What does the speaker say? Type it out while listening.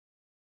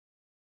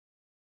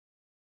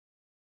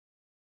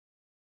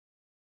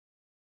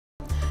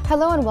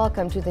Hello and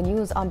welcome to the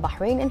news on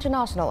Bahrain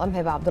International. I'm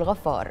Hiba Abdul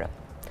Ghaffar.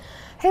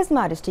 His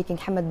Majesty King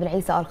Hamad bin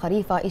Isa Al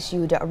Khalifa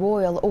issued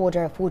Royal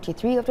Order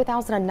 43 of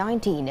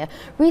 2019,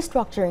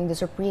 restructuring the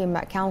Supreme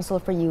Council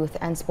for Youth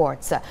and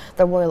Sports.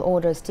 The Royal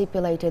Order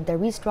stipulated the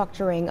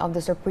restructuring of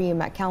the Supreme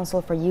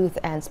Council for Youth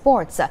and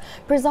Sports,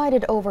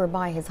 presided over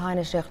by His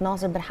Highness Sheikh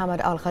Nasser bin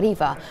Hamad Al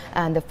Khalifa,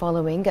 and the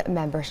following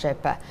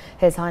membership: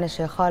 His Highness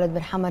Sheikh Khalid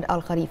bin Hamad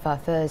Al Khalifa,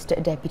 First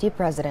Deputy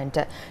President;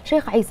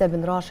 Sheikh Isa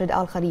bin Rashid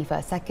Al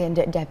Khalifa, Second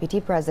Deputy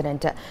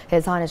President;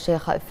 His Highness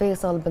Sheikh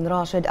Faisal bin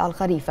Rashid Al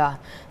Khalifa,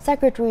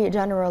 Secretary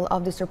General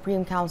of the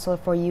Supreme Council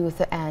for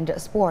Youth and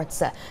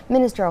Sports;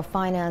 Minister of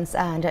Finance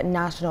and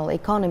National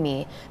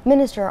Economy;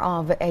 Minister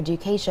of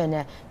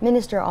Education;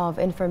 Minister of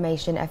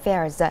Information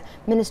Affairs;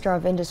 Minister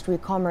of Industry,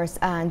 Commerce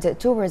and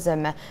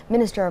Tourism;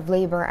 Minister of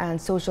Labor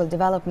and Social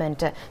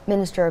Development;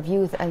 Minister of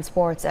Youth and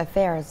Sports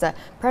Affairs;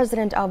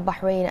 President of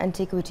Bahrain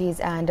Antiquities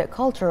and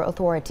Culture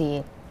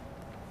Authority;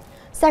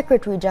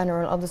 Secretary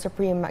General of the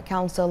Supreme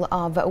Council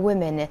of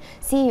Women;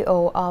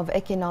 CEO of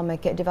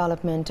Economic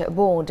Development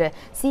Board;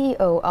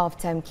 CEO of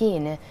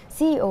Tamkeen;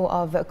 CEO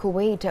of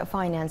Kuwait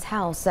Finance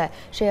House;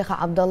 Sheikh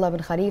Abdullah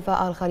bin Khalifa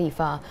Al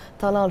Khalifa;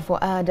 Talal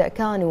Fuad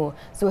Kanu;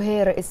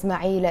 Zuhair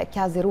Ismail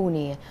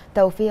Kaziruni;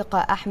 Tawfiq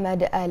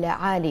Ahmed Al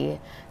Ali.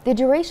 The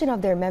duration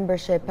of their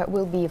membership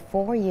will be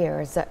 4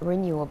 years,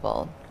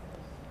 renewable.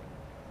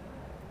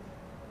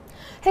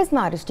 His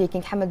Majesty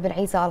King Hamad bin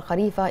Isa Al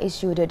Khalifa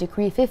issued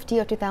Decree 50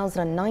 of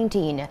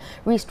 2019,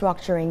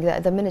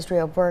 restructuring the Ministry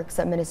of Works,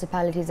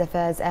 Municipalities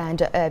Affairs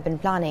and Urban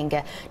Planning,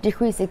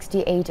 Decree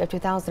 68 of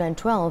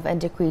 2012 and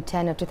Decree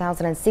 10 of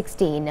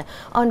 2016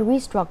 on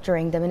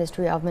restructuring the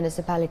Ministry of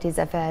Municipalities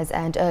Affairs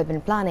and Urban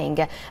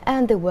Planning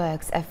and the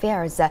Works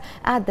Affairs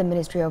at the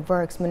Ministry of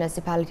Works,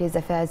 Municipalities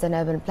Affairs and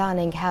Urban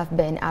Planning have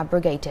been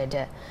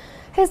abrogated.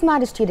 His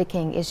Majesty the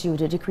King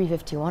issued Decree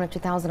 51 of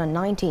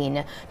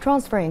 2019,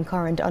 transferring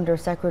current Under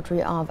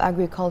Secretary of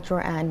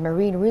Agriculture and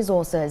Marine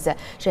Resources,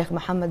 Sheikh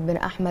Mohammed bin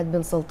Ahmed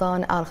bin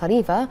Sultan Al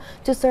Khalifa,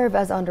 to serve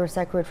as Under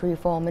Secretary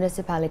for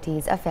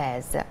Municipalities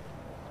Affairs.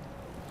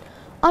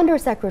 Under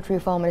Secretary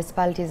for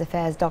Municipalities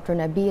Affairs Dr.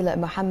 Nabil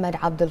Mohammed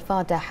Abdul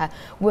Fatah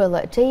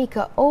will take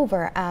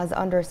over as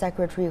Under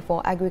Secretary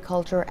for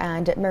Agriculture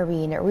and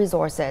Marine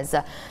Resources.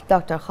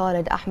 Dr.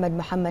 Khalid Ahmed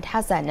Mohammed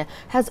Hassan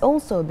has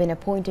also been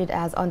appointed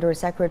as Under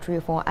Secretary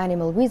for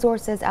Animal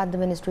Resources at the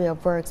Ministry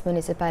of Works,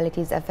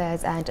 Municipalities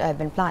Affairs and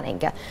Urban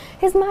Planning.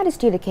 His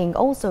Majesty the King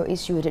also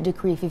issued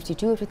Decree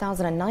 52 of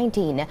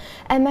 2019,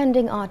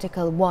 amending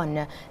Article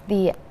 1,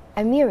 the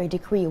Emiri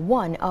Decree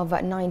 1 of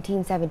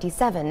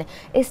 1977,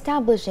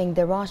 establishing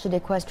the Rashid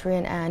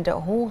Equestrian and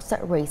Horse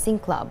Racing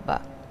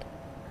Club.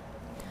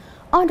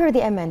 Under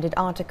the amended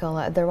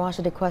article, the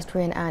Rashid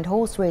Equestrian and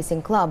Horse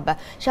Racing Club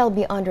shall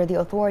be under the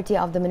authority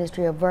of the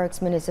Ministry of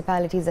Works,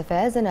 Municipalities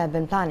Affairs and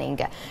Urban Planning.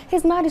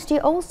 His Majesty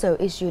also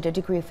issued a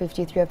Decree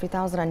 53 of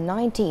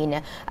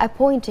 2019,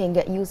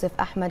 appointing Yusuf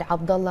Ahmed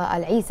Abdullah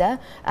Al Isa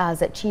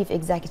as Chief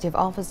Executive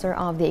Officer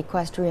of the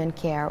Equestrian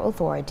Care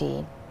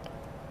Authority.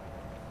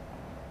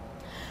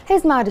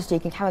 His Majesty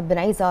King Hamad bin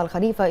Isa Al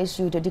Khalifa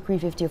issued Decree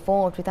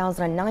 54 of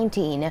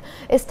 2019,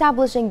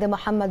 establishing the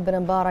Mohammed bin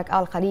Mubarak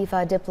Al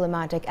Khalifa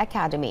Diplomatic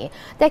Academy.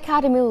 The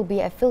academy will be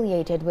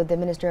affiliated with the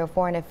Ministry of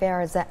Foreign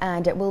Affairs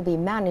and will be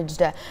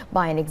managed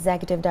by an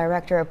executive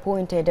director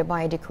appointed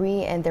by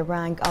decree in the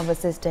rank of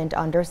Assistant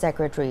Under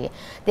Secretary.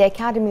 The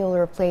academy will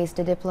replace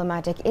the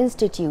Diplomatic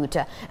Institute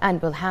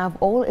and will have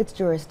all its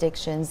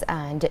jurisdictions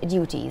and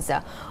duties.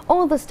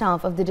 All the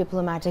staff of the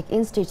Diplomatic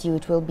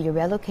Institute will be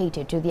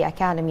relocated to the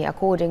academy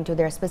according to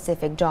their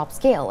specific job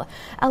scale,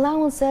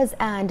 allowances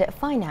and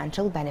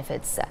financial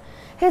benefits.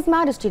 His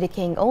Majesty the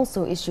King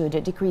also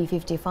issued Decree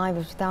 55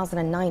 of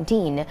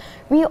 2019,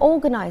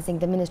 reorganizing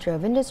the Ministry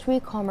of Industry,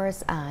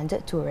 Commerce and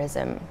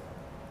Tourism.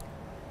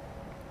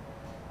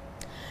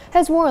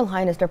 His Royal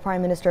Highness the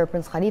Prime Minister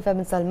Prince Khalifa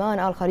bin Salman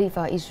Al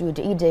Khalifa issued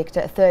Edict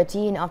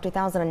 13 of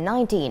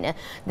 2019,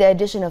 the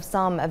addition of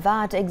some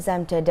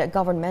VAT-exempted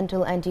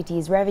governmental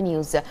entities'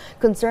 revenues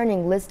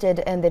concerning listed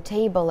in the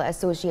table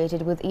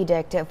associated with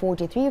Edict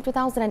 43 of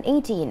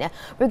 2018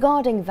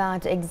 regarding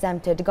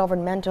VAT-exempted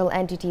governmental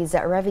entities'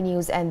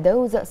 revenues and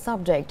those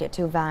subject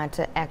to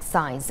VAT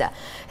excise.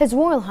 His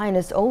Royal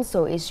Highness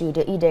also issued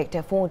Edict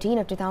 14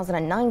 of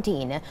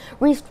 2019,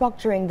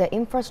 restructuring the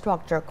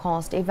Infrastructure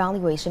Cost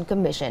Evaluation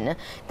Commission.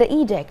 The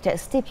edict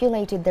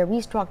stipulated the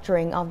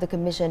restructuring of the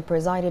commission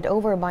presided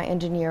over by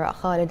Engineer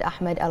Khalid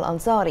Ahmed Al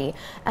Ansari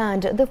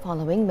and the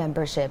following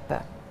membership.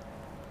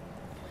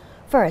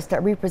 First,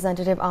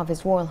 representative of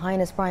His Royal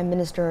Highness Prime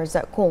Minister's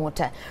Court,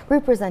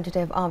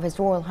 representative of His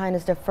Royal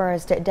Highness the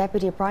First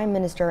Deputy Prime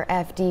Minister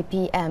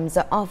FDPM's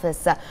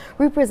Office,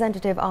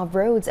 representative of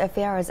Roads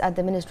Affairs at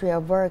the Ministry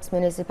of Works,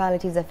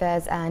 Municipalities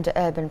Affairs and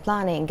Urban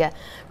Planning,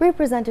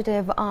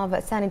 representative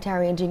of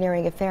Sanitary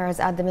Engineering Affairs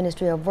at the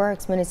Ministry of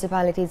Works,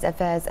 Municipalities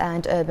Affairs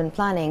and Urban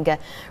Planning,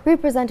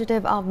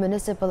 representative of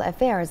Municipal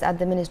Affairs at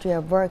the Ministry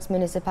of Works,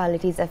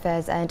 Municipalities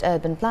Affairs and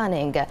Urban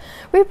Planning,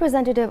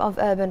 representative of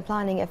Urban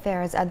Planning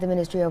Affairs at the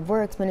Ministry of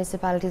Works,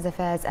 Municipalities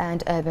Affairs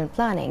and Urban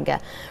Planning,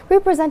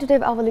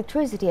 representative of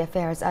Electricity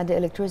Affairs at the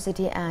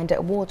Electricity and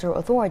Water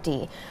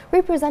Authority,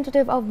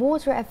 representative of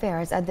Water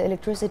Affairs at the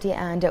Electricity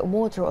and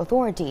Water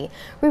Authority,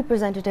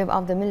 representative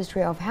of the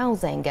Ministry of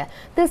Housing.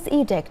 This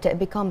edict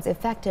becomes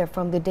effective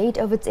from the date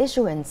of its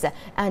issuance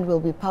and will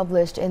be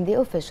published in the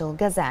official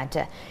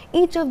Gazette.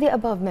 Each of the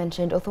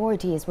above-mentioned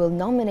authorities will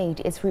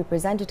nominate its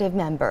representative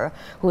member,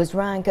 whose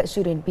rank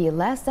shouldn't be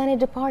less than a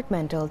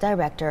departmental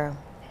director.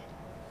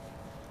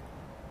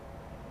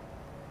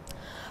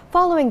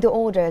 Following the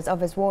orders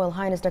of His Royal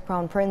Highness the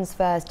Crown Prince,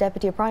 First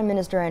Deputy Prime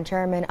Minister and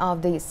Chairman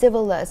of the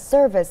Civil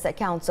Service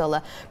Council,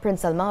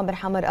 Prince Salman bin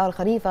Hamad Al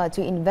Khalifa,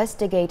 to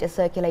investigate a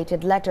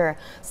circulated letter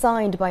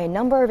signed by a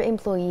number of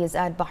employees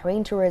at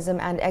Bahrain Tourism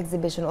and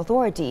Exhibition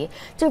Authority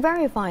to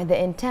verify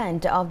the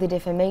intent of the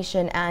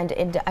defamation and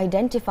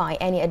identify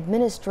any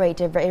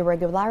administrative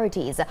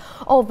irregularities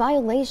or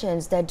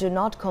violations that do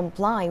not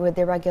comply with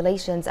the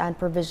regulations and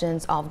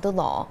provisions of the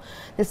law.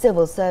 The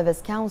Civil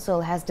Service Council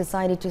has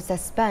decided to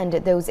suspend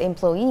those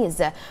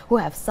employees who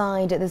have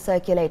signed the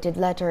circulated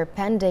letter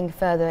pending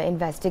further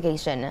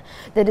investigation.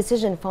 The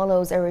decision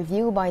follows a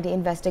review by the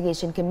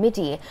investigation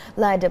committee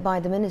led by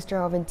the Minister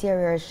of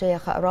Interior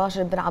Sheikh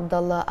Rashid bin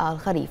Abdullah Al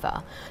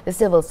Khalifa. The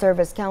Civil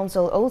Service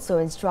Council also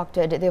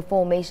instructed the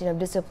formation of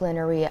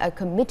disciplinary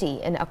committee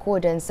in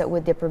accordance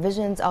with the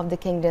provisions of the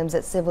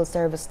Kingdom's civil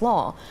service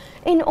law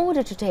in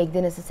order to take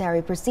the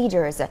necessary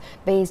procedures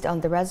based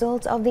on the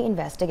results of the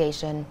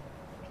investigation.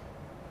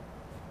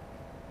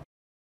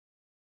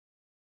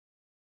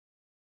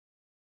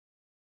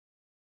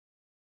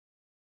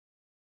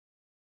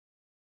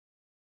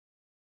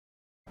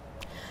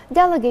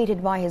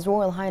 Delegated by His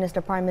Royal Highness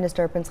the Prime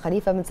Minister Prince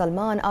Khalifa bin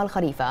Salman Al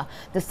Khalifa,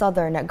 the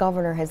Southern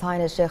Governor His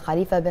Highness Sheikh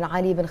Khalifa bin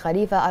Ali bin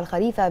Khalifa Al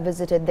Khalifa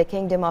visited the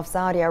Kingdom of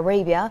Saudi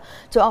Arabia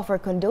to offer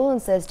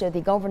condolences to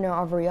the Governor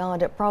of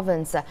Riyadh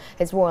Province,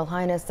 His Royal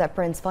Highness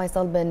Prince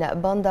Faisal bin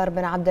Bandar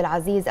bin Abdul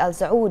Aziz Al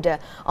Saud,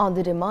 on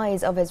the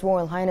demise of His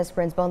Royal Highness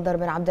Prince Bandar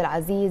bin Abdul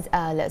Aziz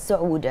Al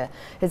Saud.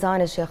 His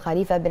Highness Sheikh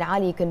Khalifa bin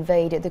Ali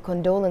conveyed the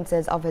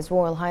condolences of His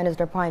Royal Highness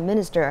the Prime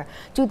Minister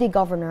to the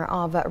Governor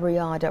of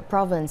Riyadh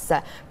Province,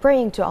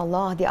 praying to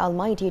Allah the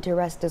Almighty to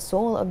rest the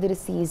soul of the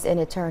deceased in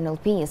eternal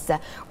peace,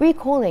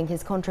 recalling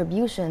his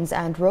contributions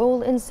and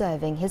role in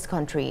serving his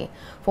country.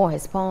 For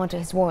his part,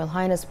 His Royal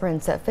Highness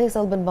Prince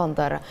Faisal bin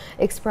Bandar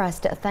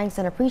expressed thanks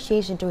and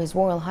appreciation to His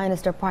Royal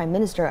Highness the Prime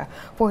Minister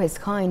for his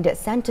kind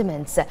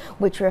sentiments,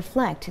 which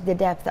reflect the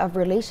depth of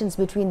relations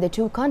between the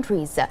two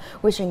countries,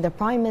 wishing the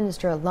Prime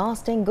Minister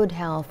lasting good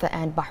health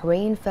and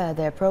Bahrain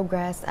further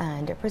progress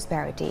and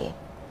prosperity.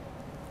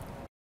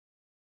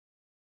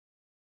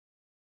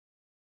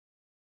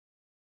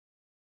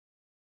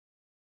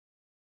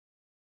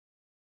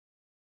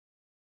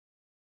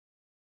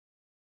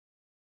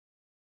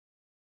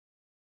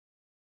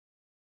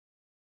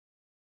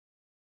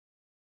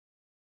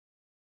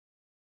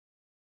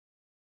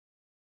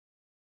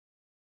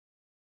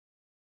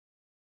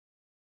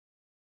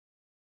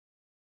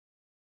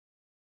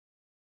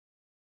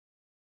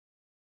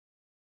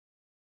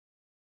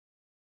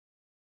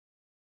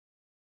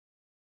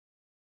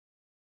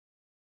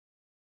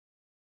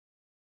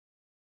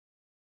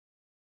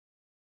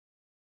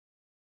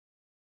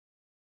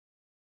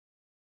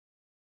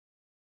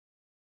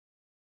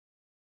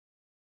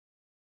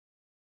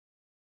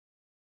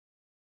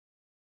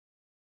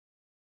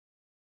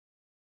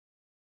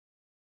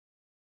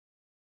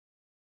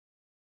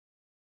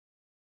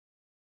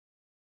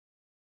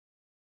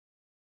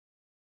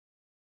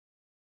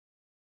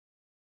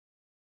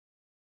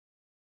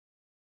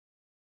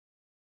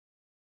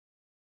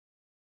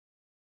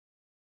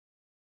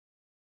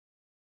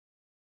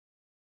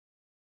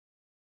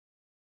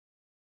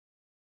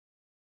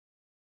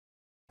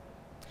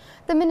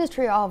 The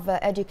Ministry of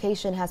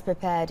Education has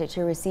prepared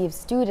to receive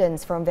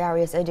students from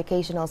various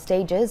educational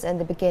stages in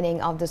the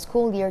beginning of the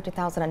school year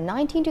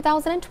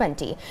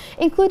 2019-2020,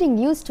 including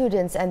new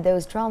students and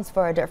those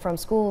transferred from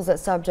schools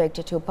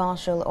subject to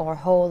partial or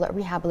whole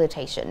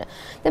rehabilitation.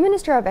 The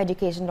Minister of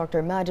Education,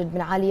 Dr. Majid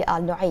bin Ali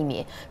Al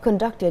Nuaimi,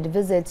 conducted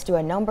visits to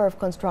a number of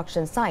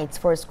construction sites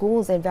for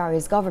schools in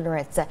various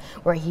governorates,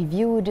 where he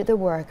viewed the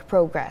work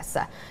progress.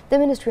 The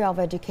Ministry of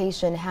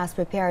Education has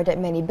prepared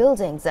many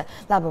buildings,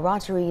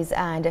 laboratories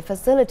and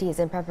facilities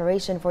in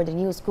preparation for the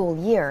new school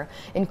year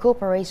in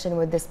cooperation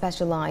with the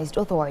specialized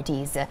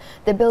authorities.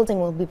 The building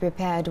will be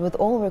prepared with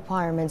all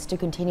requirements to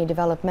continue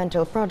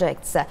developmental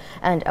projects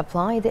and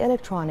apply the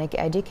electronic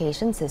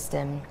education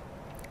system.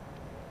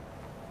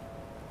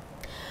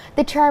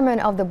 The chairman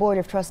of the Board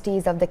of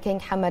Trustees of the King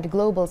Hamad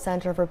Global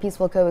Center for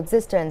Peaceful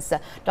Coexistence,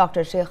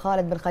 Dr. Sheikh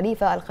Khalid bin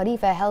Khalifa Al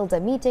Khalifa, held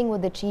a meeting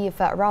with the Chief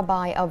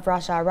Rabbi of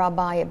Russia,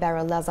 Rabbi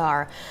Beryl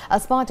Lazar,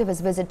 as part of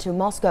his visit to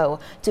Moscow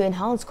to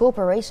enhance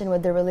cooperation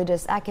with the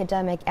religious,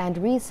 academic and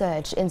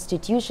research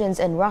institutions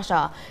in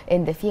Russia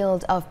in the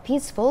field of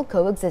peaceful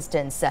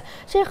coexistence.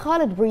 Sheikh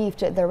Khalid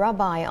briefed the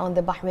rabbi on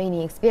the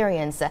Bahraini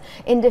experience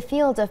in the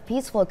field of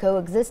peaceful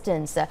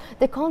coexistence,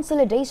 the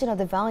consolidation of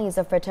the values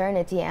of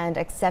fraternity and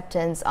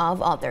acceptance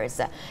of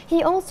others.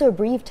 He also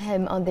briefed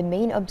him on the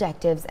main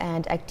objectives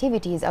and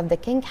activities of the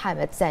King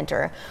Hamad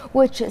Center,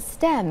 which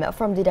stem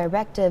from the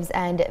directives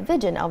and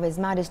vision of His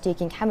Majesty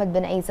King Hamad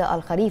bin Isa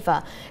Al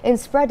Khalifa in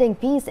spreading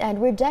peace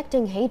and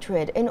rejecting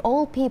hatred in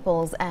all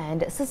peoples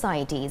and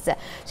societies.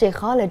 Sheikh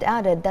Khalid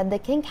added that the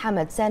King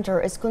Hamad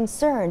Center is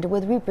concerned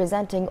with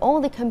representing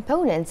all the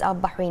components of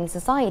Bahraini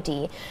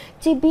society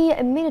to be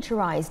a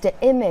miniaturized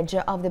image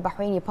of the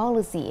Bahraini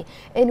policy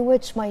in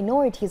which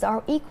minorities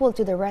are equal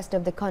to the rest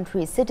of the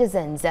country's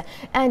citizens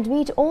and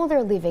meet all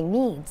their living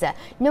needs,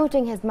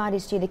 noting His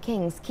Majesty the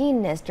King's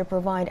keenness to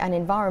provide an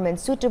environment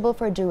suitable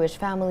for Jewish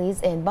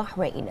families in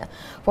Bahrain.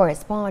 For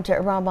his part,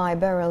 Rabbi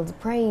Beryl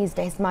praised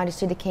His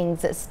Majesty the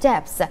King's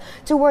steps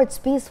towards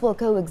peaceful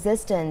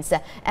coexistence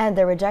and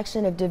the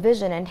rejection of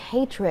division and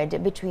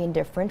hatred between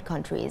different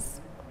countries.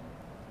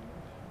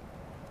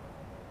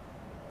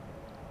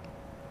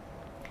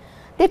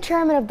 The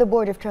chairman of the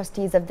Board of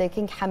Trustees of the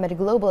King Hamad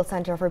Global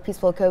Center for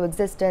Peaceful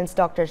Coexistence,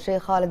 Dr.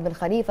 Sheikh Khalid bin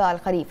Khalifa Al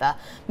Khalifa,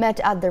 met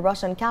at the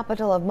Russian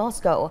capital of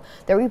Moscow.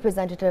 The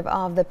representative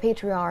of the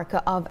Patriarch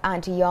of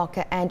Antioch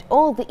and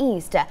all the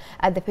East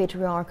at the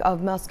Patriarch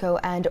of Moscow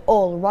and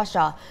all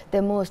Russia,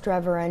 the Most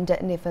Reverend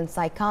Nifon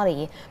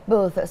Saikali.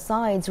 Both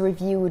sides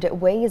reviewed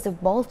ways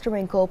of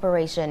bolstering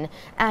cooperation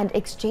and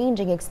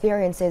exchanging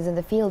experiences in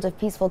the field of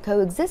peaceful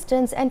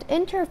coexistence and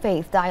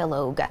interfaith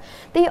dialogue.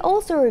 They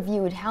also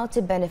reviewed how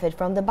to benefit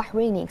from the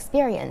Bahraini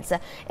experience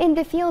in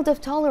the field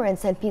of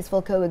tolerance and peaceful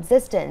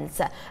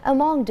coexistence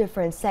among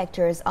different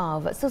sectors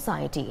of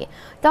society.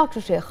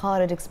 Dr. Sheikh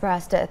Khalid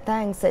expressed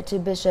thanks to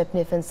Bishop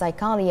Nifon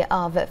Saikali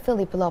of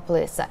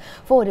Philippopolis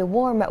for the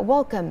warm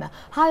welcome,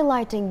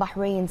 highlighting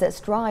Bahrain's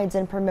strides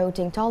in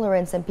promoting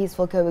tolerance and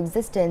peaceful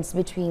coexistence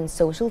between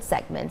social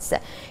segments.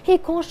 He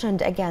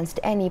cautioned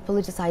against any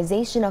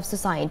politicization of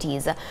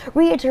societies,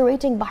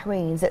 reiterating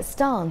Bahrain's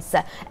stance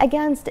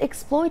against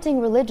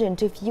exploiting religion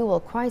to fuel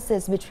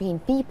crisis between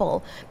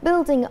people,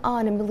 building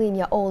on a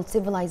millennia-old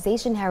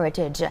civilization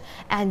heritage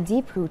and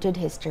deep-rooted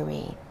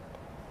history.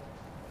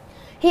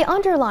 He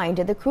underlined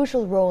the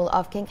crucial role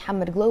of King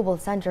Hamad Global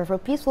Center for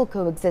Peaceful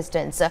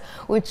Coexistence,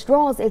 which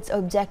draws its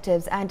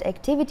objectives and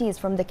activities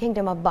from the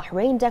Kingdom of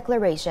Bahrain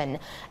Declaration,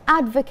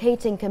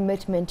 advocating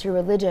commitment to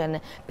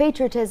religion,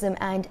 patriotism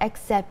and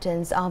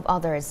acceptance of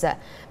others.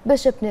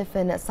 Bishop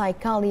Nifon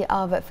Saikali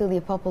of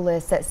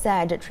Philippopolis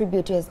said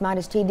tribute to His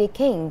Majesty the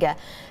King,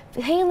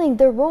 hailing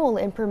the role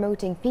in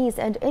promoting peace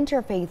and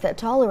interfaith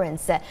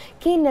tolerance,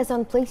 keenness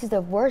on places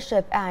of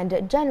worship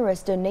and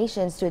generous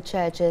donations to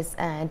churches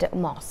and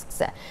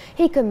mosques.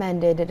 He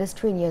commended the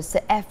strenuous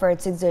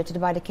efforts exerted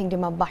by the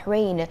Kingdom of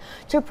Bahrain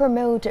to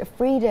promote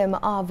freedom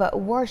of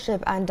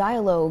worship and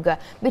dialogue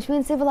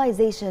between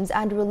civilizations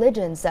and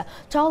religions,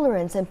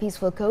 tolerance and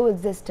peaceful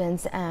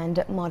coexistence,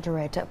 and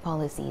moderate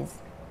policies.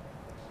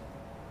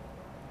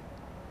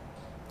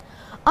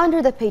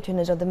 Under the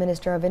patronage of the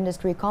Minister of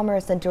Industry,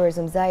 Commerce and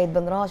Tourism Zayed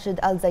bin Rashid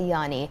Al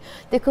Zayani,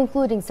 the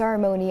concluding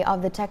ceremony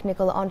of the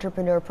Technical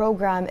Entrepreneur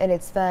Program in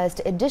its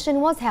first edition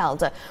was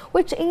held,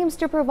 which aims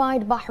to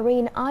provide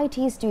Bahrain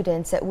IT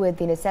students with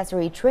the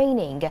necessary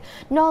training,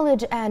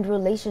 knowledge and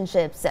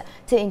relationships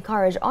to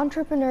encourage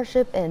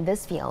entrepreneurship in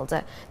this field.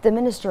 The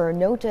Minister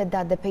noted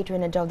that the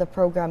patronage of the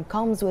program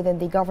comes within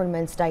the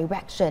government's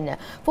direction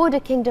for the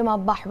Kingdom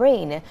of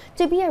Bahrain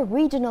to be a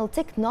regional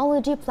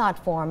technology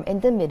platform in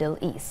the Middle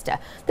East.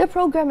 The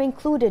program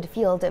included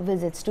field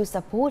visits to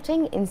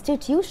supporting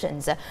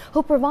institutions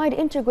who provide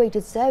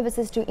integrated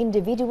services to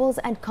individuals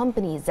and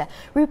companies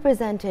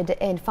represented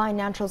in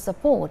financial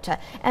support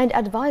and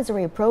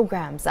advisory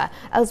programs,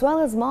 as well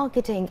as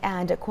marketing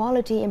and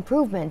quality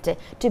improvement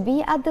to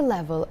be at the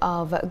level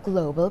of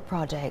global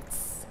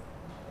projects.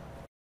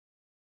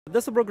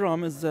 This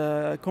program is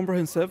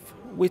comprehensive.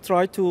 We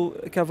try to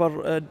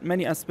cover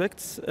many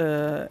aspects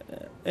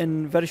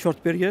in very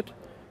short period.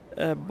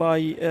 By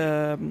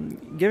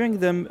giving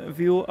them a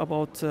view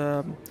about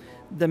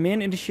the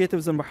main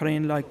initiatives in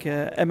Bahrain, like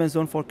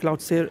Amazon for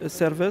cloud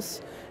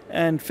service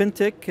and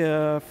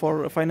fintech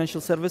for financial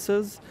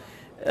services,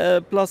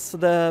 plus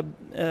the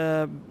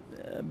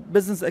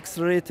business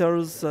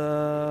accelerators,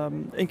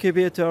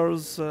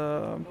 incubators,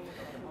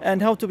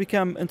 and how to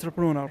become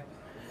entrepreneur.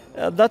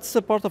 That's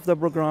a part of the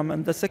program,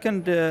 and the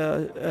second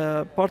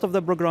part of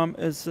the program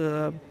is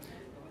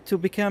to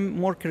become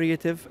more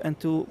creative and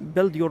to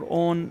build your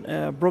own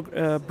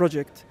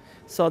project.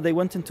 So they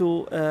went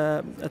into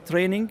a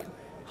training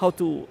how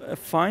to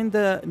find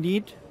the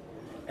need,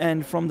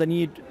 and from the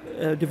need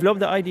develop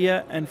the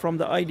idea, and from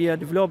the idea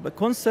develop a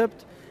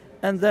concept,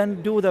 and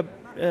then do the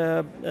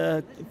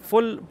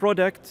full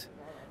product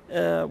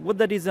with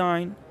the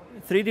design,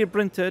 3D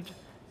printed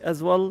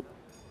as well,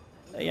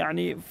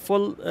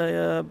 full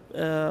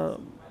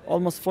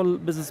almost full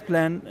business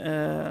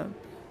plan.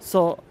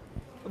 So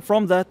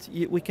from that,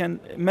 we can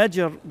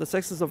measure the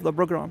success of the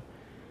program.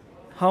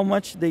 How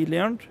much they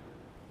learned,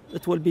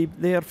 it will be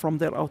there from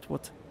their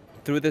output.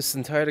 Through this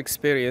entire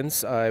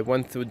experience, I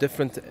went through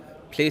different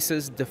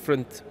places,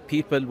 different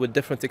people with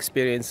different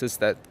experiences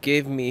that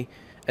gave me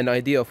an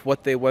idea of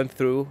what they went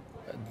through,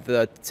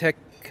 the tech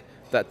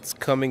that's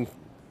coming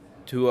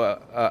to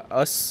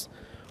us,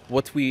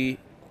 what we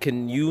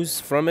can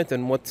use from it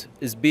and what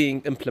is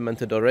being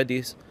implemented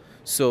already.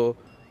 So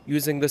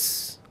using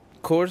this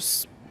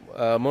course,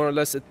 more or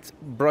less, it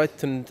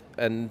brightened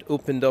and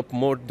opened up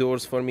more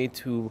doors for me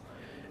to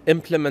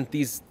implement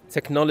these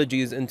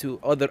technologies into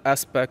other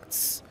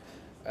aspects.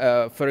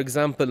 For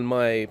example,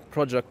 my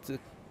project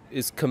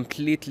is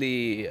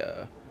completely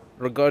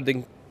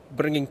regarding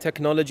bringing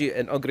technology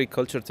and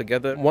agriculture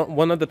together.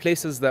 One of the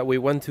places that we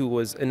went to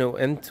was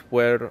InnoInt,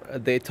 where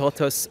they taught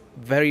us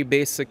very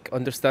basic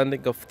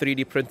understanding of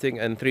 3D printing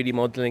and 3D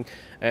modeling,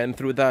 and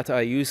through that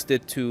I used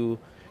it to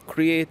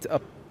create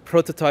a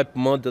prototype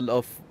model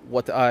of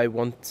what I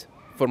want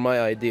for my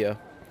idea.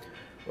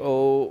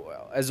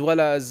 As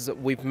well as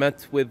we've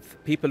met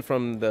with people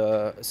from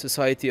the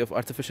Society of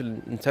Artificial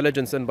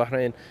Intelligence in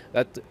Bahrain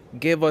that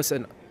gave us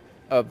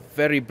a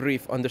very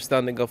brief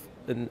understanding of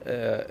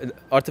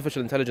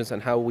artificial intelligence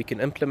and how we can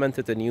implement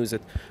it and use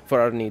it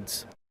for our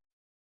needs.